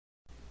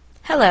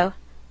Hello,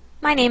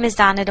 my name is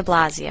Donna de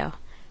Blasio.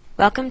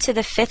 Welcome to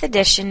the 5th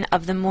edition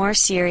of the More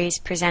series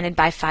presented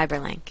by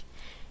FiberLink.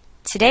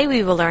 Today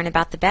we will learn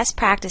about the best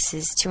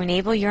practices to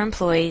enable your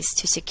employees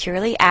to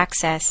securely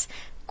access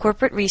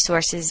corporate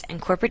resources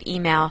and corporate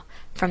email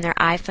from their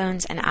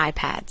iPhones and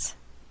iPads.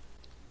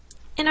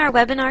 In our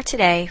webinar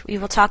today, we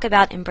will talk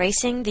about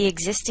embracing the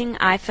existing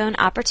iPhone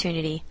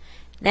opportunity,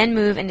 then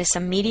move into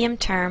some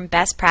medium-term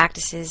best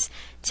practices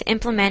to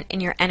implement in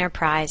your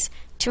enterprise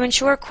to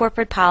ensure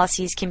corporate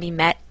policies can be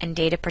met and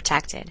data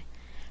protected.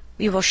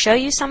 We will show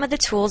you some of the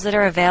tools that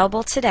are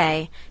available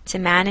today to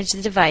manage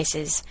the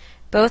devices,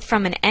 both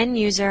from an end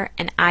user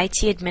and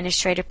IT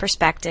administrator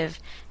perspective,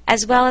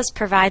 as well as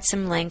provide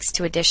some links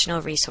to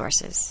additional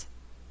resources.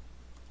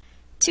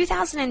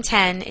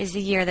 2010 is the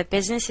year that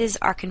businesses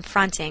are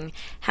confronting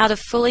how to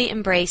fully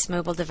embrace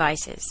mobile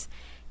devices.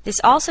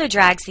 This also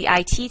drags the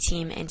IT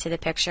team into the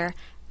picture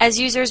as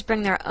users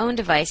bring their own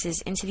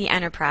devices into the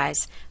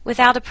enterprise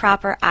without a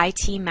proper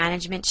IT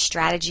management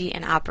strategy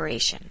and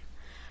operation.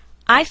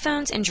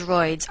 iPhones and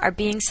Droids are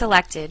being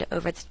selected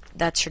over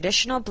the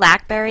traditional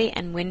BlackBerry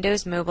and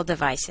Windows mobile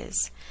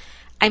devices.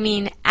 I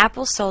mean,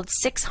 Apple sold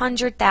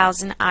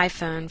 600,000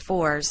 iPhone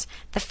 4s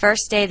the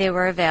first day they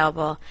were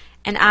available,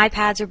 and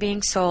iPads are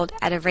being sold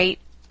at a rate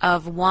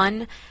of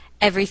 1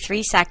 every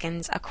 3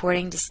 seconds,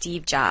 according to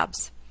Steve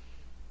Jobs.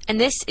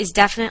 And this is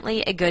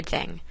definitely a good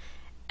thing.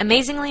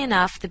 Amazingly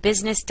enough, the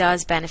business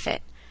does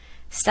benefit.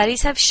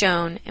 Studies have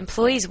shown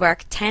employees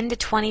work 10 to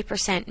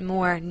 20%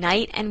 more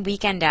night and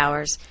weekend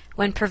hours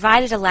when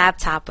provided a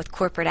laptop with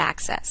corporate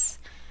access.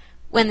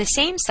 When the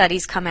same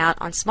studies come out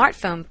on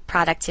smartphone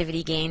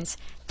productivity gains,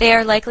 they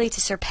are likely to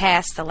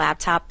surpass the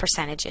laptop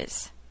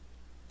percentages.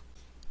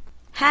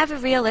 Have a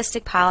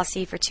realistic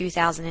policy for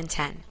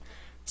 2010.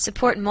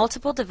 Support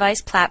multiple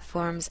device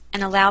platforms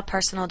and allow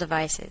personal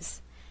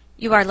devices.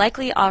 You are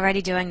likely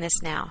already doing this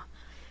now.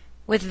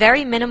 With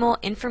very minimal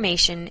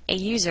information, a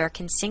user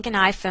can sync an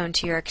iPhone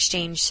to your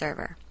Exchange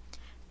server.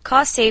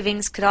 Cost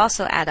savings could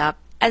also add up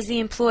as the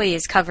employee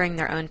is covering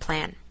their own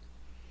plan.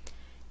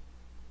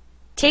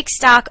 Take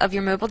stock of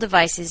your mobile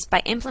devices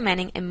by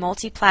implementing a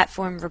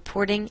multi-platform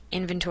reporting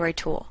inventory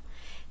tool.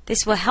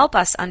 This will help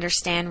us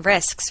understand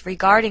risks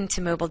regarding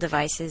to mobile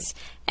devices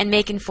and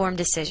make informed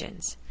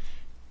decisions.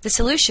 The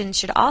solution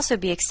should also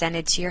be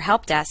extended to your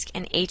help desk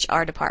and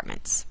HR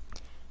departments.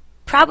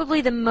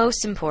 Probably the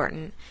most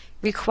important,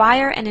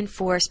 require and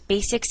enforce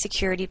basic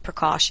security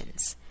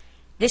precautions.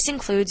 This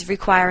includes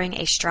requiring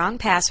a strong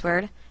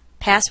password,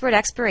 password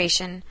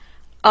expiration,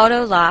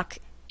 auto lock,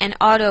 and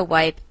auto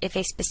wipe if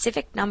a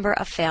specific number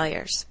of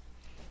failures.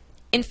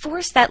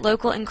 Enforce that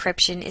local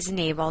encryption is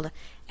enabled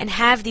and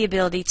have the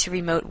ability to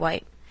remote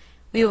wipe.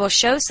 We will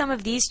show some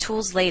of these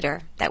tools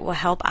later that will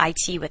help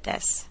IT with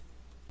this.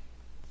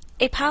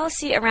 A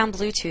policy around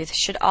Bluetooth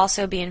should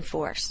also be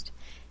enforced.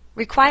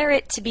 Require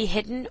it to be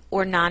hidden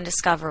or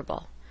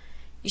non-discoverable.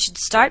 You should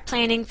start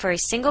planning for a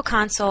single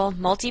console,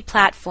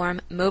 multi-platform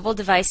mobile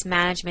device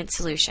management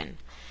solution.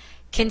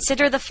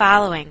 Consider the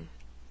following: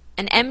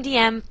 an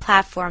MDM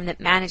platform that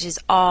manages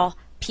all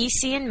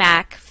PC and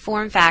Mac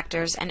form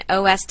factors and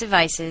OS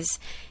devices,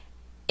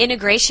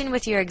 integration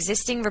with your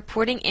existing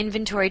reporting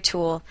inventory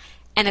tool,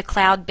 and a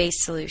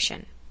cloud-based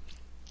solution.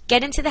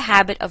 Get into the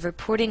habit of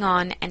reporting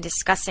on and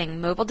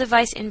discussing mobile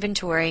device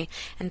inventory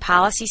and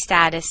policy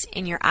status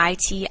in your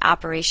IT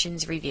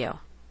operations review.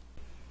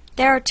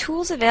 There are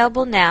tools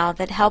available now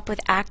that help with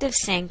Active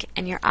Sync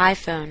and your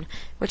iPhone,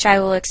 which I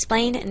will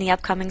explain in the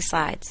upcoming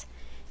slides.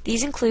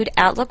 These include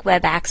Outlook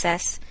Web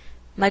Access,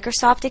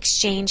 Microsoft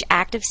Exchange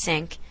Active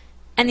Sync,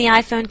 and the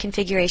iPhone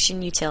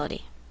configuration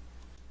utility.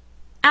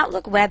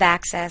 Outlook Web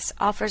Access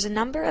offers a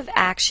number of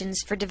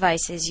actions for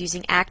devices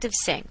using Active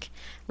Sync,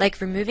 like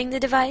removing the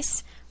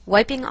device,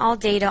 wiping all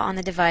data on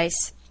the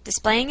device,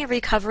 displaying a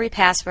recovery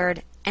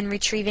password, and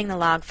retrieving the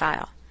log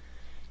file.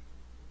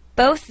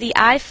 Both the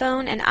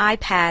iPhone and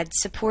iPad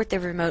support the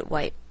remote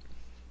wipe.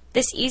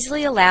 This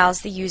easily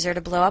allows the user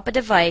to blow up a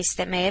device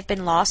that may have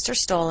been lost or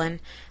stolen,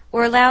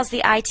 or allows the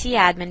IT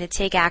admin to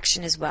take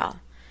action as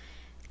well.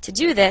 To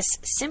do this,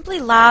 simply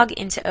log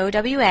into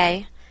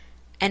OWA,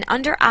 and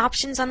under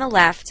Options on the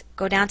left,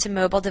 go down to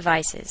Mobile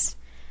Devices.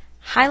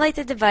 Highlight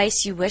the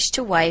device you wish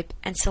to wipe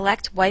and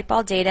select Wipe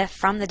All Data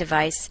from the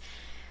device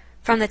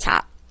from the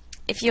top.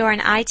 If you are an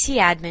IT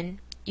admin,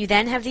 you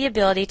then have the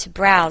ability to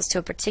browse to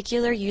a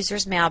particular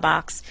user's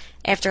mailbox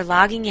after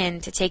logging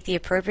in to take the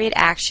appropriate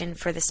action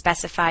for the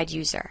specified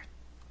user.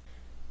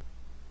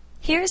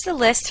 Here's the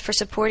list for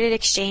supported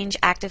Exchange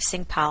Active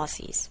Sync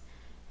policies.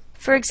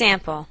 For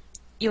example,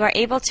 you are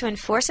able to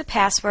enforce a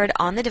password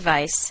on the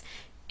device,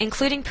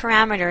 including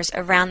parameters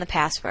around the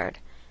password.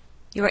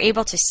 You are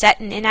able to set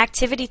an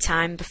inactivity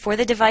time before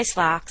the device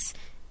locks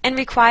and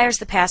requires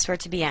the password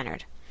to be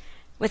entered.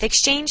 With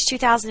Exchange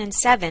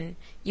 2007,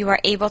 you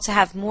are able to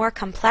have more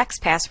complex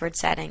password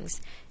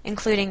settings,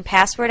 including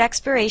password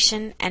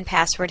expiration and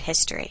password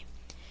history.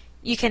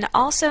 You can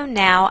also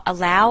now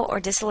allow or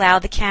disallow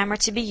the camera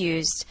to be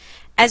used,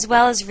 as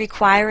well as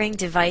requiring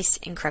device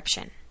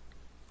encryption.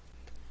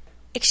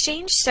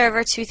 Exchange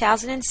Server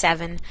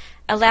 2007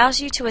 allows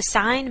you to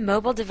assign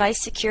mobile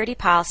device security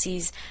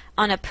policies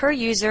on a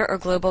per-user or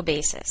global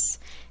basis.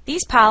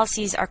 These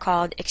policies are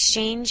called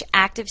Exchange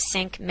Active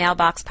Sync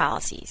Mailbox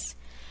Policies.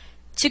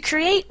 To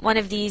create one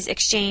of these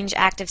Exchange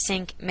Active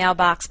Sync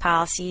Mailbox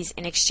Policies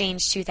in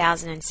Exchange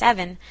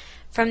 2007,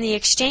 from the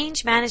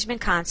Exchange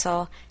Management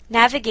Console,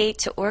 navigate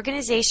to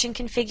Organization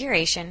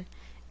Configuration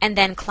and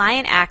then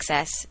Client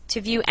Access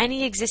to view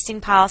any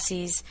existing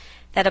policies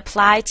that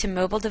apply to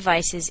mobile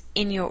devices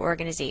in your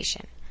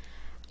organization.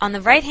 On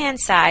the right-hand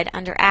side,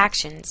 under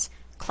Actions,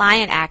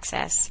 Client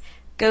Access,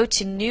 go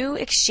to New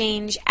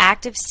Exchange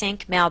Active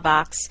Sync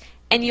Mailbox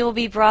and you will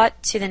be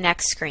brought to the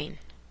next screen.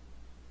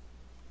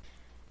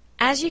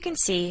 As you can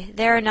see,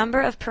 there are a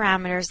number of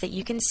parameters that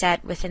you can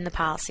set within the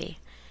policy.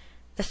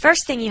 The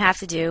first thing you have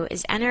to do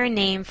is enter a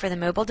name for the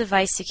mobile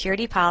device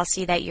security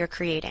policy that you're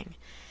creating.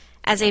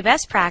 As a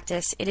best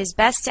practice, it is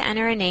best to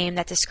enter a name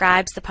that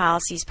describes the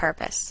policy's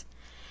purpose.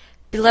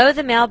 Below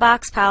the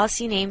mailbox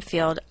policy name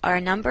field are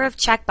a number of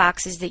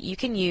checkboxes that you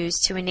can use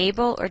to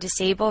enable or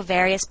disable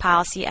various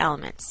policy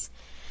elements.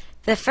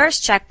 The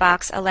first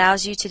checkbox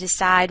allows you to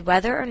decide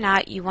whether or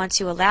not you want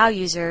to allow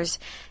users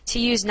to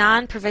use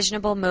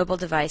non-provisionable mobile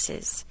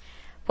devices.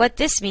 What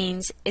this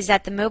means is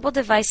that the mobile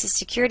device's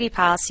security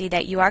policy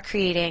that you are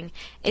creating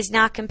is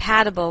not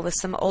compatible with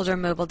some older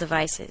mobile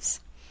devices.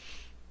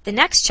 The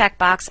next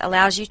checkbox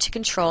allows you to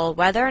control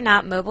whether or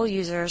not mobile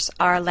users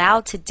are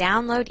allowed to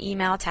download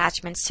email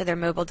attachments to their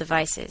mobile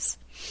devices.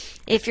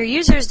 If your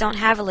users don't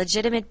have a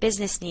legitimate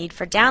business need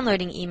for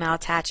downloading email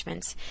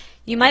attachments,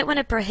 you might want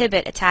to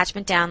prohibit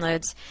attachment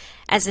downloads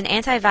as an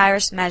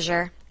antivirus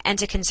measure and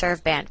to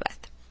conserve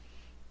bandwidth.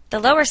 The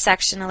lower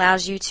section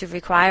allows you to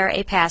require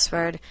a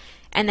password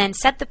and then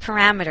set the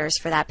parameters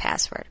for that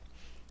password.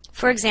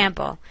 For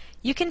example,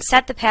 you can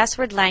set the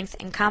password length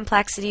and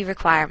complexity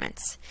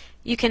requirements.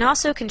 You can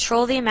also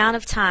control the amount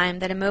of time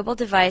that a mobile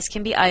device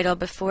can be idle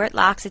before it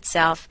locks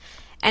itself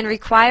and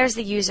requires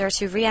the user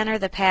to re-enter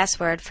the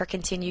password for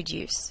continued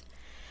use.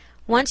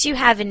 Once you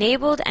have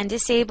enabled and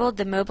disabled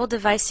the mobile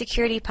device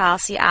security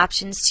policy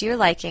options to your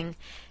liking,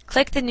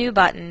 click the New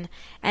button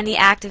and the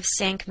Active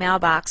Sync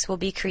mailbox will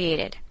be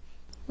created.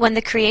 When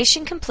the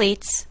creation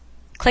completes,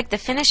 click the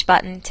Finish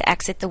button to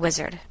exit the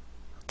wizard.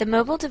 The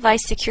mobile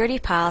device security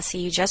policy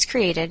you just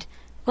created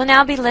will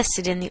now be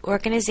listed in the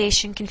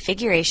Organization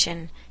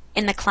Configuration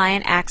in the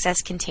Client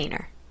Access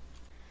container.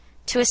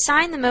 To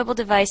assign the mobile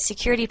device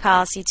security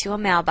policy to a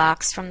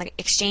mailbox from the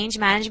Exchange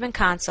Management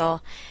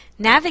Console,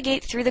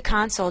 navigate through the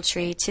console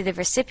tree to the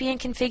Recipient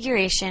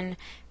Configuration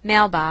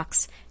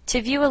mailbox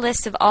to view a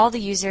list of all the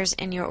users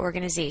in your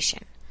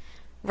organization.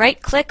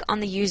 Right-click on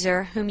the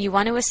user whom you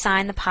want to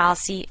assign the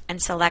policy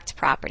and select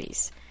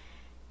Properties.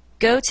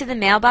 Go to the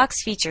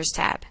Mailbox Features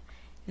tab.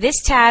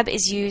 This tab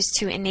is used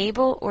to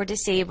enable or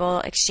disable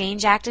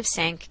Exchange Active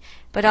Sync,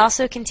 but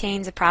also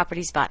contains a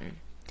Properties button.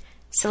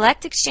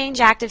 Select Exchange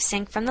Active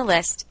Sync from the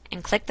list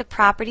and click the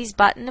Properties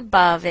button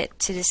above it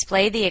to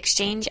display the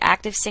Exchange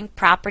Active Sync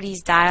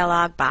Properties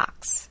dialog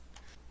box.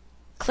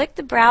 Click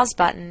the Browse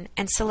button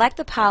and select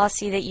the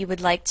policy that you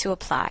would like to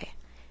apply.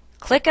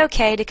 Click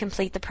OK to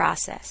complete the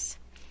process.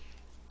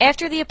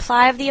 After the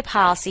apply of the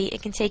policy,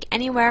 it can take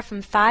anywhere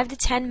from 5 to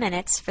 10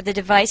 minutes for the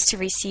device to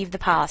receive the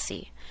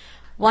policy.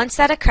 Once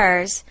that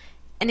occurs,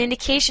 an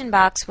indication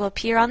box will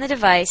appear on the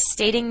device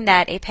stating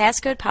that a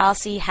passcode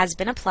policy has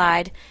been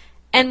applied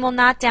and will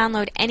not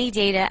download any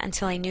data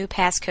until a new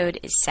passcode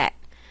is set.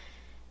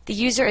 The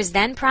user is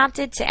then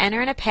prompted to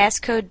enter in a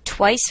passcode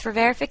twice for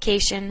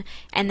verification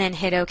and then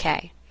hit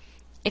OK.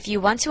 If you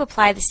want to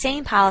apply the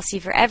same policy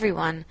for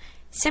everyone,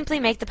 simply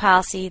make the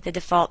policy the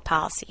default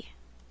policy.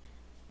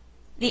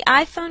 The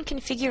iPhone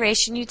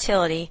configuration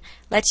utility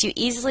lets you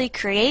easily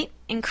create,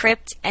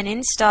 encrypt, and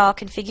install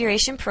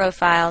configuration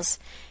profiles,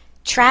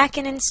 track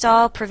and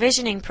install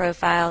provisioning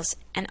profiles,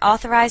 and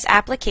authorize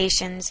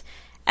applications,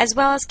 as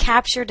well as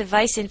capture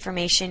device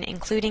information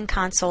including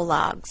console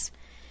logs.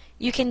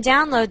 You can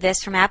download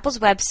this from Apple's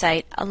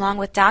website along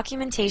with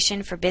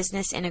documentation for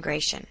business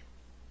integration.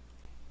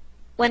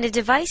 When a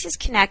device is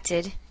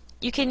connected,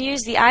 you can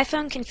use the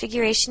iPhone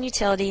configuration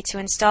utility to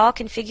install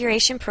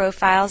configuration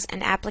profiles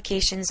and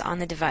applications on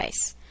the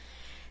device.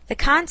 The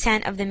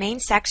content of the main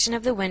section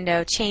of the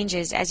window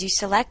changes as you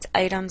select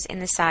items in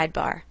the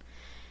sidebar.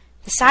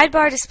 The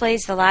sidebar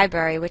displays the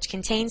library, which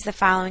contains the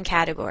following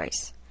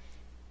categories: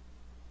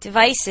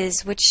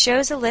 Devices, which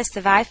shows a list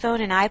of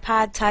iPhone and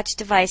iPod Touch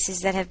devices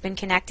that have been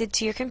connected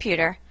to your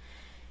computer.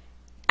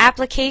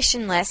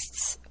 Application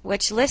lists,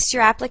 which lists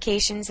your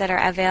applications that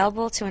are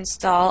available to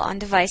install on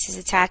devices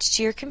attached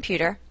to your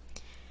computer.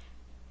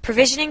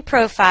 Provisioning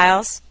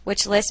profiles,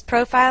 which lists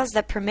profiles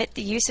that permit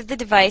the use of the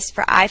device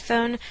for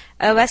iPhone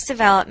OS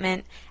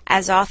development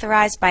as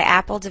authorized by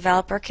Apple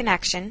Developer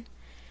Connection.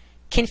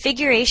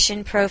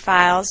 Configuration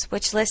profiles,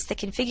 which lists the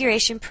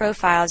configuration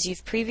profiles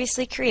you've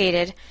previously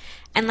created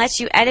and lets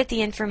you edit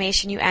the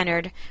information you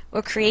entered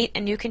or create a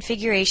new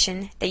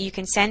configuration that you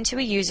can send to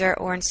a user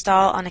or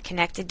install on a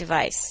connected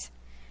device.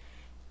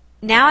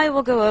 Now I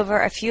will go over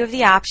a few of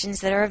the options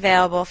that are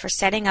available for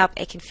setting up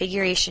a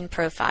configuration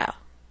profile.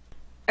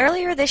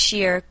 Earlier this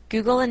year,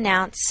 Google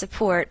announced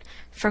support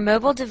for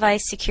mobile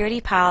device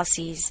security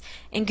policies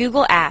in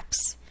Google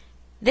Apps.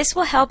 This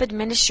will help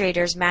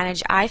administrators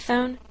manage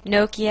iPhone,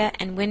 Nokia,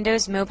 and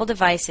Windows mobile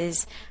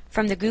devices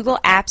from the Google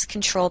Apps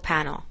control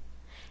panel.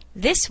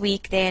 This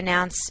week they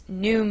announced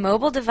new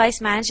mobile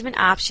device management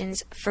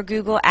options for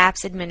Google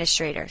Apps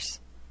administrators.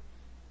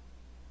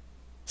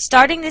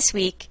 Starting this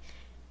week,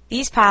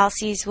 these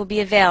policies will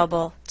be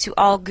available to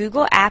all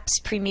Google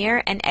Apps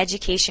Premier and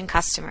Education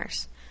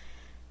customers.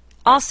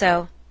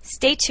 Also,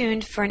 stay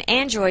tuned for an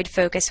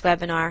Android-focused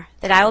webinar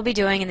that I will be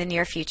doing in the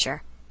near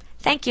future.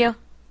 Thank you.